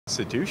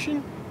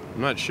Constitution?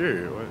 I'm not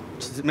sure.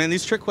 What? Man,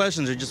 these trick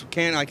questions are just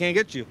I can't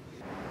get you.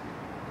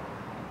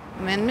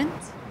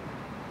 Amendments?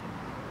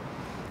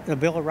 The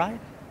Bill of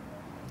Rights?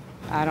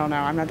 I don't know.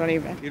 I'm not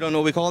even. You don't know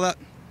what we call that?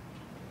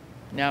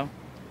 No.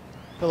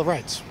 Bill of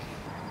Rights.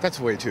 That's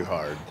way too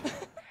hard.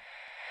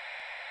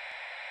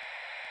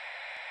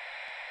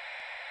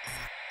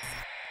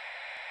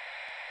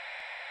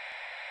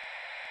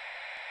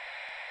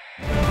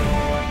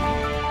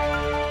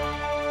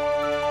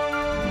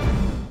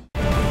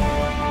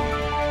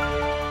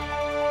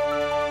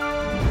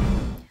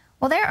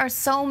 Well, there are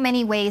so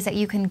many ways that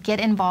you can get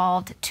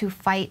involved to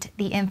fight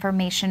the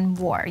information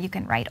war. You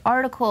can write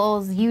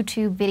articles,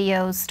 YouTube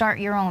videos, start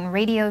your own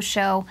radio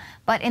show.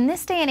 But in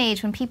this day and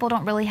age, when people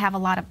don't really have a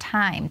lot of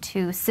time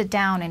to sit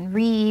down and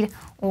read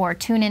or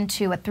tune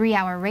into a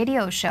 3-hour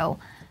radio show,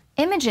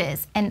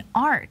 images and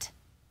art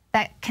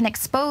that can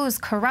expose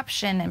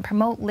corruption and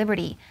promote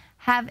liberty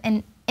have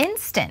an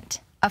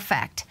instant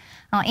effect.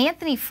 Now,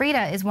 Anthony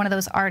Frida is one of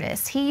those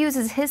artists. He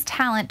uses his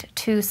talent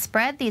to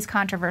spread these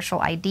controversial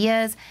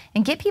ideas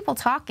and get people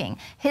talking.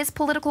 His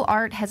political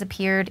art has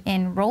appeared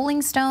in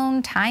Rolling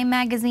Stone, Time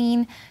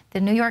Magazine, the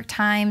New York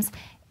Times,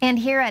 and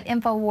here at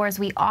InfoWars,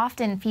 we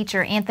often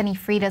feature Anthony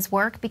Frida's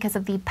work because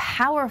of the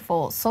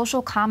powerful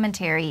social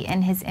commentary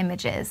in his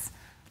images.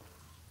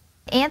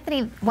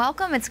 Anthony,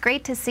 welcome. It's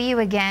great to see you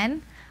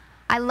again.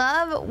 I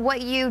love what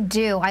you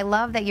do. I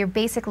love that you're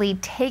basically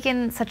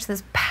taken such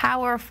this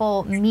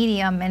powerful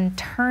medium and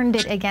turned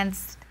it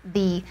against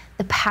the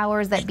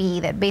powers that be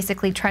that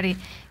basically try to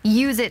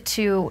use it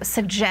to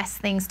suggest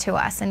things to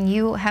us. And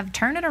you have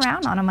turned it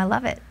around on them. I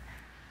love it.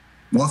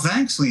 Well,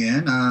 thanks,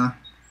 Leanne.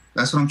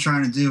 That's what I'm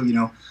trying to do. You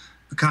know,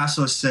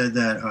 Picasso said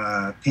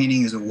that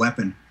painting is a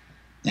weapon.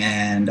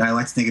 And I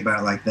like to think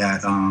about it like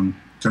that.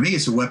 For me,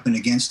 it's a weapon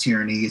against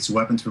tyranny. It's a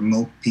weapon to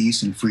promote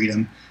peace and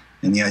freedom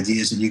and the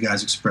ideas that you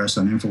guys express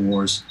on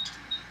InfoWars,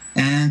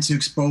 and to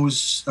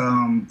expose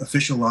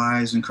official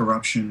lies and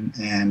corruption,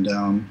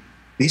 and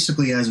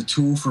basically as a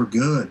tool for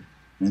good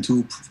and a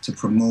tool to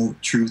promote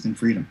truth and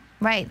freedom.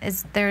 Right.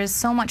 There is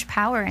so much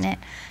power in it.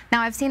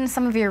 Now, I've seen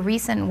some of your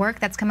recent work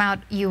that's come out.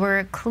 You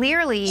were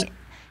clearly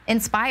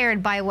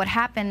inspired by what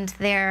happened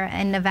there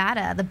in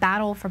Nevada, the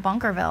battle for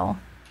Bunkerville.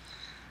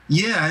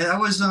 Yeah, I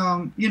was,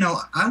 you know,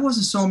 I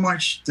wasn't so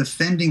much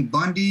defending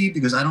Bundy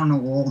because I don't know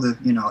all the,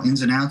 you know,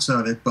 ins and outs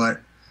of it, but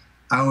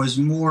I was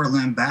more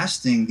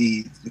lambasting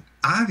the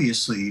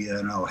obviously,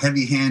 you know,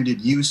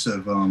 heavy-handed use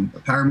of a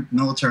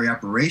paramilitary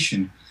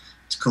operation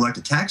to collect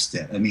a tax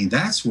debt. I mean,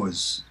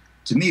 was,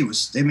 to me,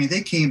 I mean,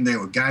 they came there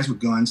with guys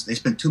with guns. They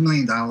spent $2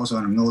 million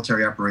on a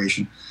military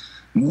operation,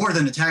 more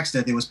than the tax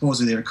debt they were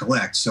supposedly there to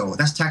collect. So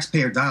that's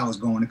taxpayer dollars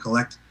going to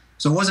collect.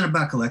 So it wasn't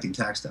about collecting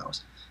tax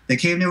dollars. They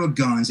came there with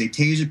guns, they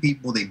tasered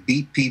people, they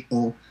beat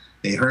people,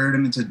 they herded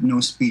them into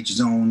no-speech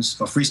zones,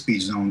 or free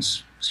speech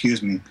zones,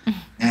 excuse me.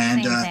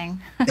 And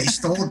they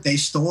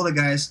stole the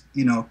guy's,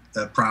 you know,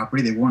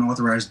 property. They weren't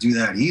authorized to do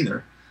that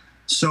either.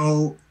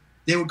 So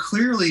they were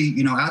clearly,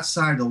 you know,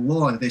 outside the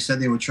law that they said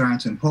they were trying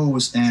to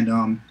impose.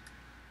 And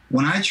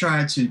when I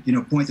tried to, you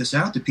know, point this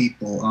out to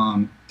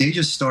people, they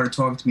just started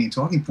talking to me in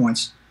talking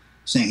points,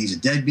 saying he's a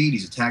deadbeat,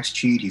 he's a tax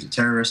cheat, he's a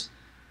terrorist.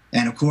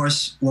 And of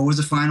course, what was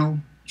the final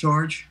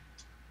charge?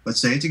 Let's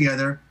say it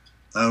together.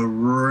 A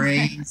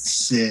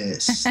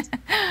racist.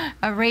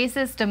 A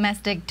racist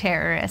domestic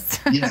terrorist.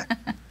 Yeah.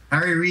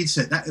 Harry Reid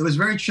said that. It was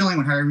very chilling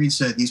when Harry Reid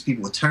said these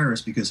people were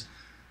terrorists because,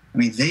 I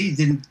mean, they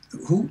didn't,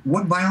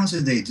 what violence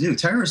did they do?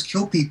 Terrorists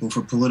kill people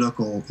for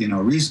political, you know,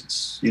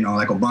 reasons, you know,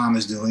 like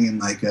Obama's doing, and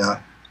like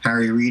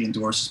Harry Reid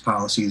endorses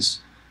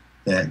policies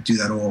that do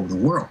that all over the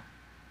world.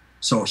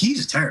 So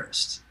he's a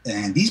terrorist.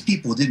 And these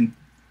people didn't,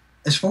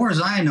 as far as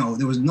I know,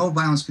 there was no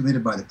violence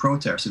committed by the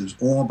protesters. It was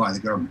all by the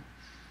government.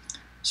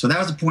 So that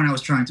was the point I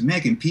was trying to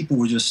make, and people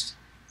were just,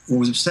 what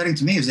was upsetting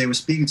to me is they were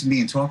speaking to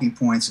me in talking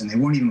points and they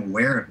weren't even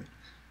aware of it.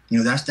 You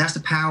know, that's the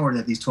power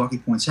that these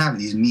talking points have,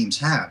 these memes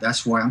have.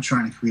 That's why I'm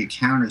trying to create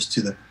counters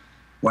to the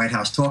White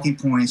House talking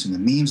points and the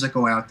memes that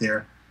go out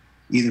there,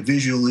 either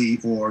visually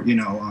or, you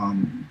know,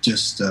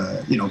 just,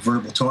 you know,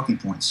 verbal talking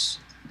points.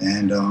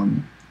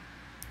 And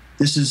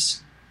this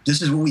is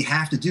what we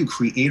have to do,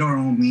 create our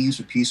own means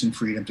for peace and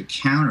freedom to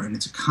counter, and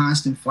it's a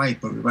constant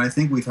fight, but I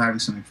think we're having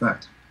some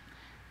effect.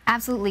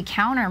 Absolutely,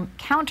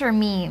 counter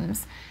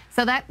memes.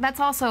 So that's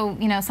also,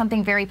 you know,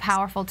 something very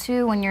powerful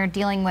too when you're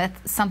dealing with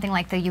something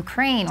like the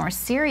Ukraine or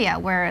Syria,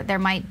 where there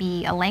might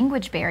be a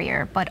language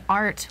barrier, but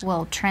art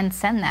will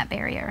transcend that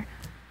barrier.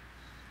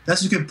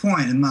 That's a good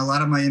point. And a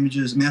lot of my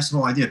images, I mean, that's the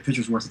whole idea. A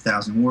picture's worth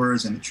 1,000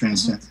 words, and it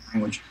transcends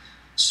language.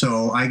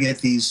 So I get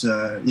these,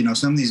 you know,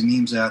 some of these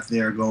memes out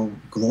there go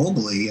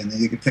globally, and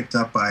they get picked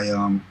up by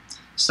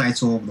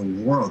sites all over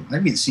the world.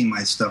 I've even seen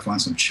my stuff on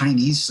some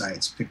Chinese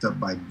sites picked up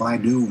by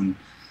Baidu, and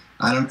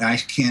I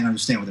can't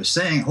understand what they're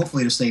saying.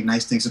 Hopefully they're saying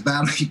nice things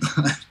about me,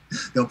 but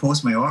they'll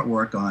post my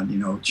artwork on, you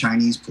know,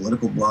 Chinese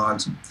political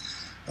blogs.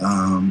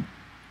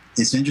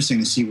 It's interesting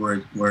to see where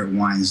it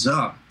winds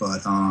up.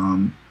 But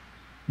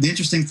the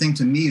interesting thing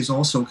to me is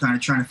also kind of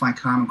trying to find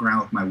common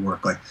ground with my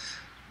work. Like,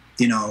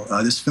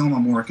 this film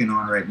I'm working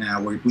on right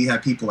now, where we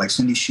have people like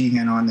Cindy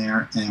Sheehan on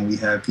there, and we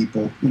have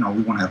people, we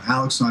want to have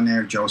Alex on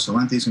there, Joe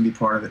Salente's going to be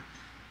part of it.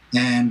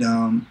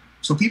 And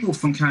so people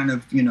from kind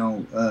of,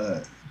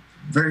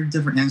 very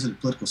different ends of the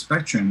political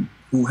spectrum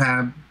who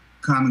have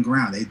common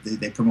ground.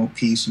 They promote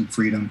peace and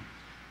freedom.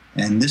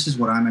 And this is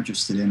what I'm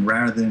interested in,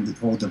 rather than the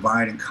whole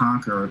divide and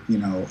conquer,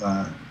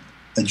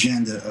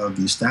 agenda of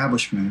the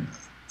establishment.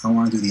 I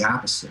want to do the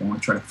opposite. I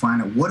want to try to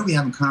find out, what do we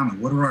have in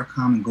common? What are our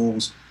common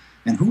goals?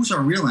 And who's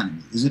our real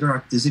enemy? Is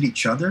it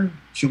each other?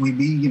 Should we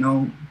be,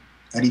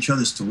 at each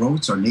other's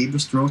throats, our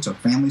neighbors' throats, our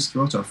families'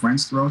 throats, our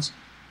friends' throats?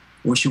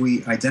 Or should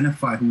we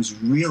identify who's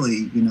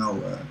really,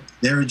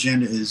 their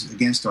agenda is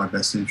against our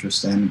best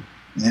interest and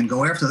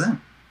go after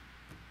them?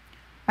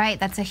 Right,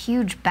 that's a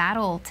huge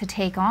battle to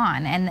take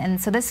on.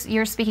 And so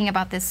you're speaking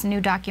about this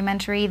new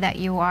documentary that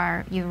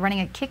you're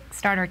running a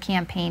Kickstarter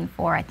campaign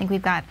for. I think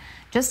we've got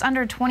just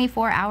under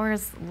 24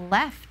 hours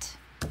left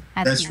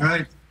at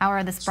the hour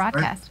of this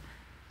broadcast.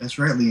 That's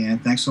right,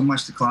 Leanne. Thanks so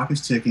much. The clock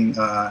is ticking.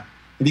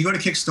 If you go to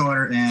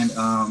Kickstarter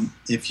and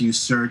if you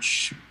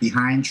search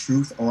Behind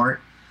Truth Art,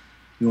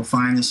 you'll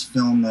find this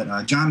film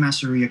that John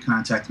Masseria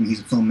contacted me.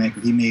 He's a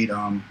filmmaker. He made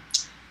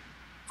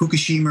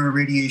Fukushima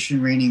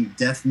Radiation Raining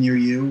Death Near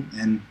You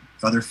and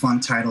other fun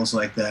titles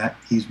like that.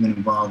 He's been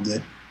involved in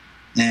it.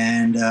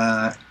 And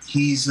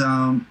he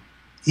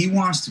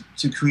wants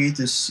to create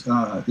this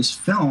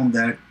film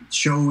that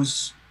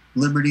shows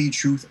liberty,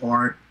 truth,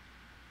 art,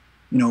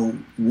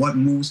 what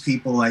moves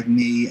people like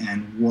me,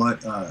 and what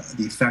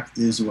the effect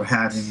is we're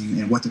having,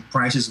 and what the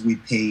prices we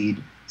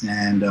paid,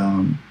 and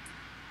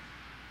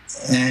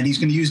he's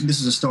going to use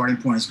this as a starting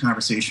point of this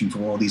conversation for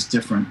all these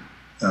different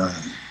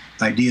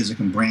ideas that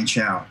can branch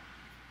out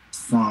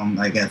from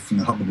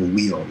the hub of a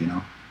wheel,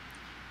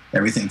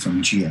 everything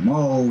from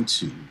GMO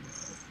to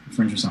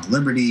infringements on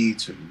liberty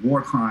to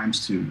war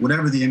crimes to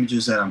whatever the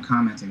images that I'm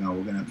commenting on.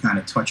 We're going to kind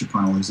of touch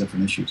upon all these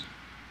different issues.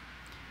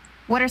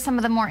 What are some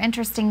of the more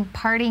interesting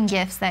parting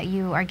gifts that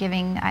you are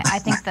giving? I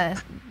think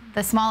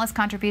the smallest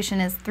contribution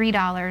is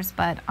 $3,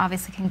 but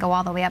obviously can go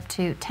all the way up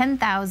to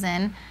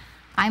 $10,000.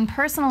 I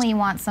personally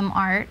want some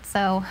art,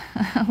 so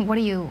what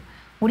are you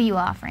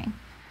offering?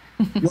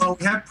 Well,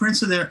 we have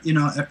prints of you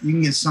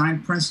can get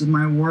signed prints of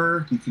my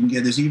work. You can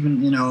get, there's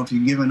even, if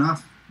you give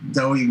enough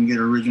dough, you can get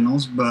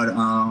originals. But,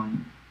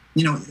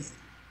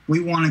 we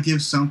want to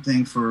give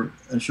something for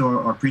show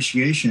our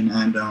appreciation,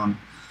 and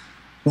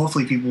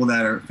hopefully people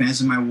that are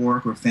fans of my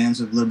work or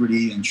fans of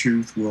liberty and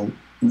truth will,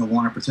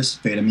 want to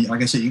participate. I mean,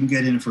 like I said, you can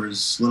get in for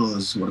as little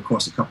as what it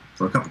costs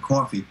for a cup of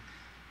coffee,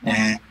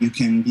 and you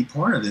can be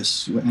part of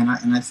this. And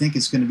I think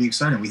it's going to be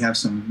exciting. We have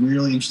some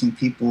really interesting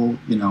people,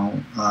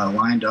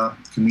 lined up.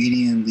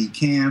 Comedian Lee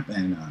Camp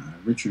and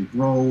Richard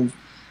Grove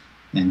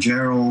and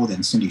Gerald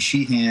and Cindy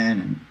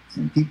Sheehan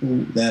and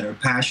people that are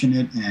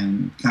passionate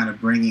and kind of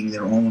bringing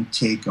their own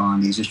take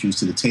on these issues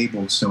to the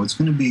table. So it's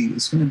going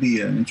to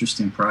be an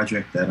interesting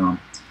project that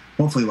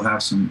hopefully will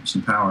have some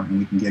power and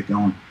we can get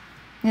going.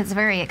 It's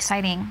very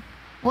exciting.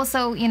 Well,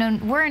 so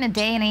we're in a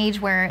day and age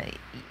where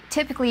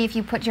typically if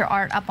you put your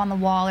art up on the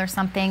wall or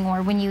something,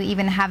 or when you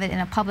even have it in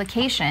a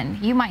publication,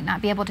 you might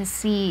not be able to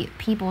see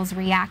people's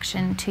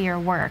reaction to your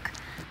work.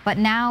 But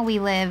now we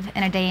live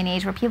in a day and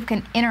age where people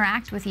can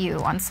interact with you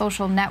on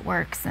social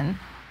networks. And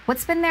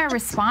what's been their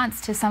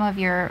response to some of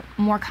your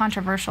more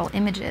controversial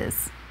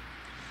images?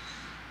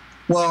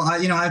 Well,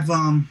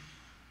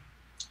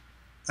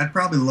 I've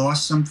probably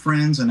lost some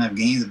friends and I've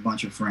gained a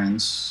bunch of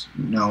friends.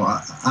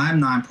 I'm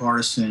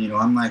nonpartisan.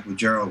 I'm like with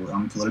Gerald,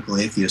 I'm a political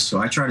atheist, so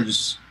I try to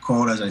just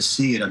call it as I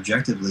see it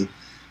objectively.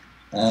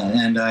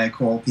 And I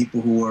call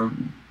people who are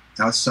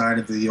outside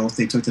of the oath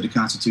they took to the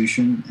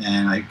Constitution,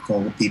 and I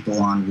call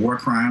people on war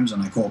crimes,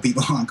 and I call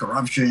people on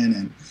corruption,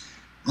 and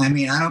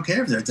I don't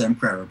care if they're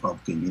Democrat or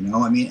Republican,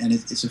 and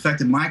it's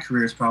affected my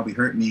career. It's probably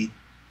hurt me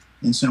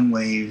in some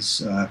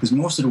ways, because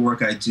most of the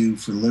work I do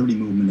for the Liberty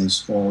Movement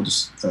is all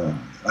just,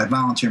 I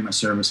volunteer my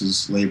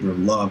services, labor of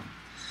love,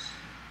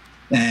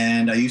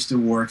 and I used to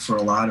work for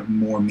a lot of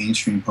more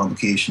mainstream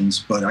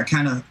publications, but I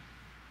kind of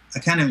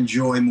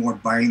enjoy more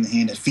biting the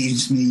hand that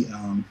feeds me.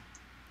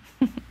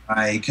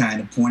 I kind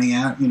of pointing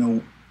out,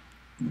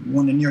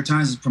 when the New York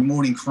Times is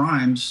promoting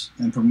crimes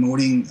and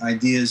promoting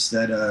ideas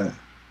that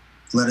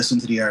led us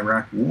into the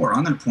Iraq War,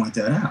 I'm going to point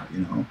that out,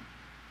 and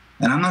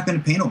I'm not going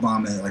to paint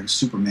Obama like a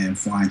Superman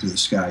flying through the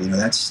sky.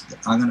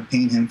 I'm going to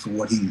paint him for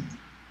what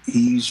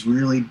he's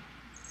really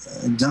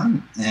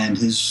done, and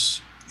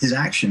his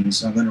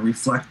actions. I'm going to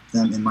reflect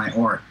them in my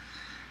art.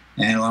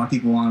 And a lot of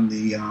people on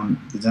the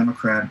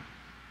Democrat,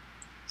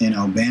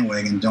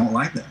 bandwagon don't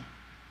like that.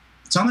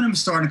 Some of them are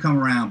starting to come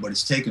around, but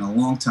it's taken a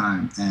long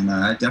time, and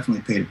I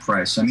definitely paid a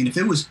price. If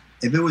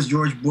it was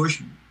George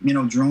Bush,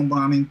 drone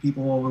bombing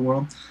people all over the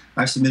world,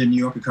 I submitted New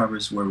Yorker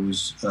covers where it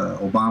was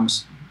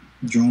Obama's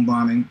drone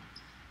bombing,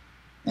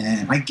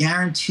 and I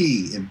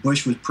guarantee if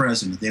Bush was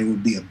president, there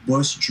would be a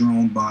Bush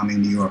drone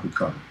bombing New Yorker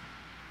cover.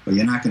 But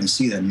you're not going to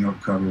see that New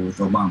Yorker cover with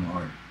Obama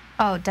art.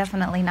 Oh,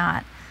 definitely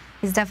not.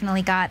 He's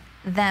definitely got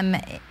them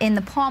in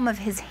the palm of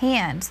his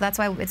hand. So that's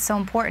why it's so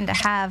important to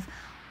have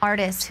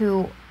artists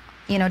who,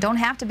 you know, don't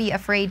have to be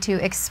afraid to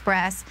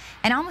express,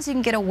 and almost you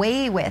can get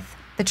away with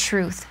the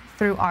truth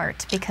through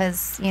art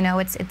because, you know,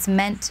 it's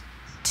meant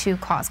to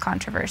cause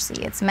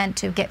controversy. It's meant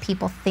to get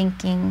people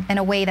thinking in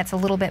a way that's a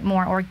little bit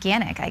more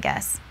organic, I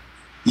guess.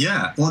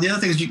 Yeah. Well, the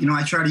other thing is, you know,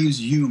 I try to use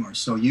humor.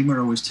 So humor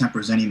always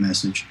tempers any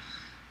message,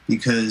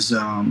 because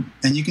and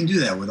you can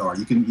do that with art.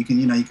 You can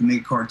you know, you can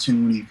make a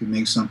cartoon. You can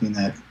make something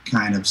that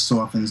kind of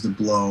softens the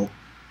blow,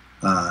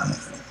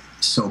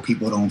 so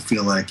people don't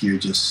feel like you're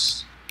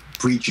just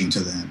preaching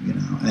to them. You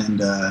know,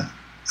 and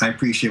I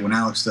appreciate when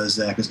Alex does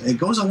that because it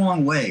goes a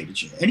long way.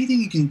 Anything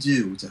you can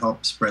do to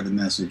help spread the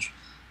message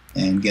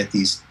and get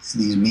these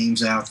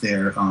memes out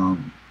there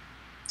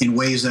in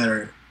ways that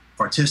are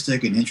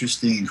artistic and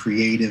interesting and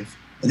creative.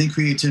 I think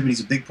creativity is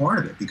a big part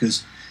of it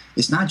because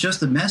it's not just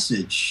the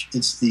message;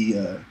 it's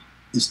the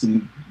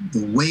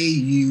way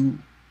you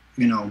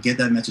know get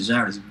that message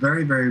out is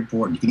very, very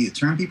important. You can either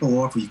turn people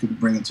off or you can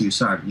bring them to your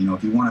side. You know,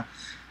 if you want to,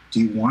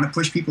 do you want to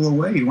push people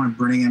away? Or you want to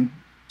bring them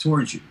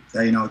towards you?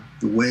 You know,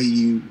 the way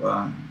you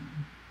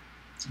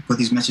put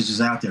these messages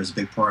out there is a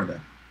big part of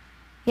that.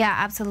 Yeah,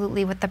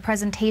 absolutely, with the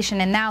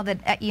presentation. And now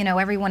that, you know,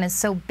 everyone is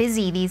so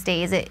busy these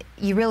days,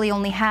 you really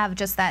only have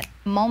just that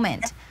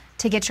moment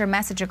to get your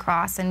message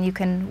across, and you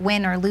can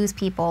win or lose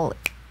people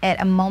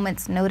at a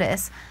moment's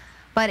notice.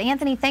 But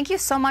Anthony, thank you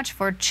so much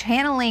for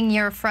channeling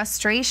your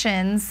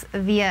frustrations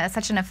via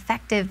such an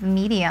effective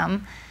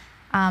medium.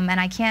 And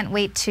I can't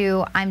wait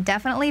to, I'm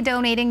definitely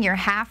donating. You're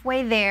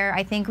halfway there.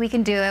 I think we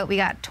can do it. We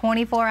got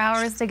 24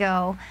 hours to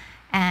go.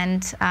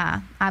 And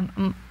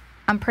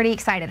I'm pretty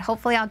excited.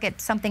 Hopefully I'll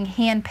get something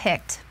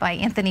hand-picked by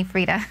Anthony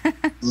Frida.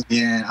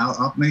 Yeah,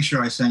 I'll make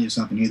sure I send you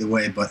something either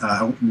way. But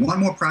one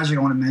more project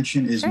I want to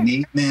mention is Sure.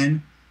 Made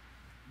Men.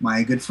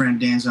 My good friend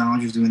Dan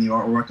Zollinger is doing the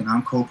artwork, and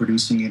I'm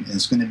co-producing it. And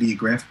it's going to be a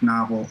graphic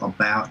novel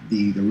about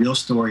the real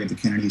story of the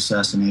Kennedy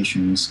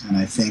assassinations. And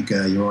I think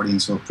your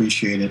audience will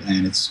appreciate it,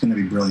 and it's going to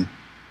be brilliant.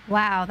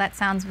 Wow, that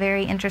sounds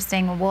very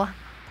interesting. We'll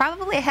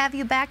probably have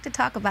you back to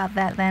talk about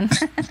that then.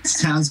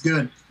 Sounds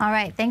good. All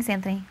right, thanks,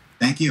 Anthony.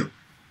 Thank you.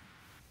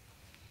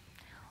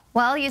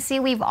 Well, you see,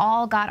 we've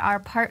all got our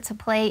part to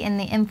play in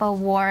the info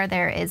war.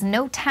 There is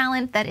no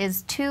talent that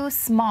is too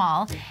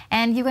small.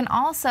 And you can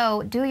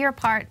also do your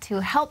part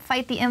to help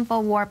fight the info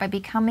war by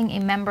becoming a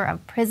member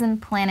of Prison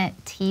Planet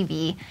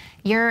TV.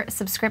 Your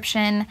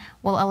subscription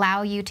will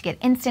allow you to get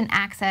instant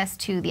access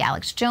to The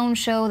Alex Jones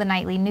Show, the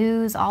nightly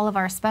news, all of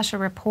our special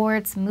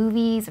reports,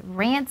 movies,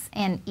 rants,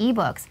 and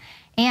ebooks.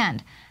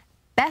 And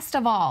best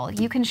of all,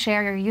 you can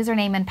share your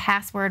username and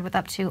password with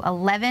up to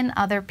 11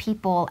 other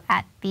people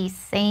at the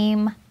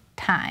same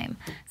time.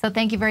 So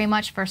thank you very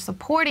much for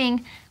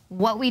supporting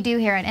what we do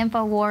here at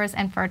InfoWars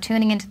and for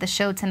tuning into the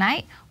show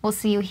tonight. We'll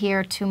see you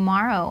here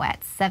tomorrow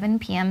at 7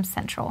 p.m.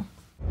 Central.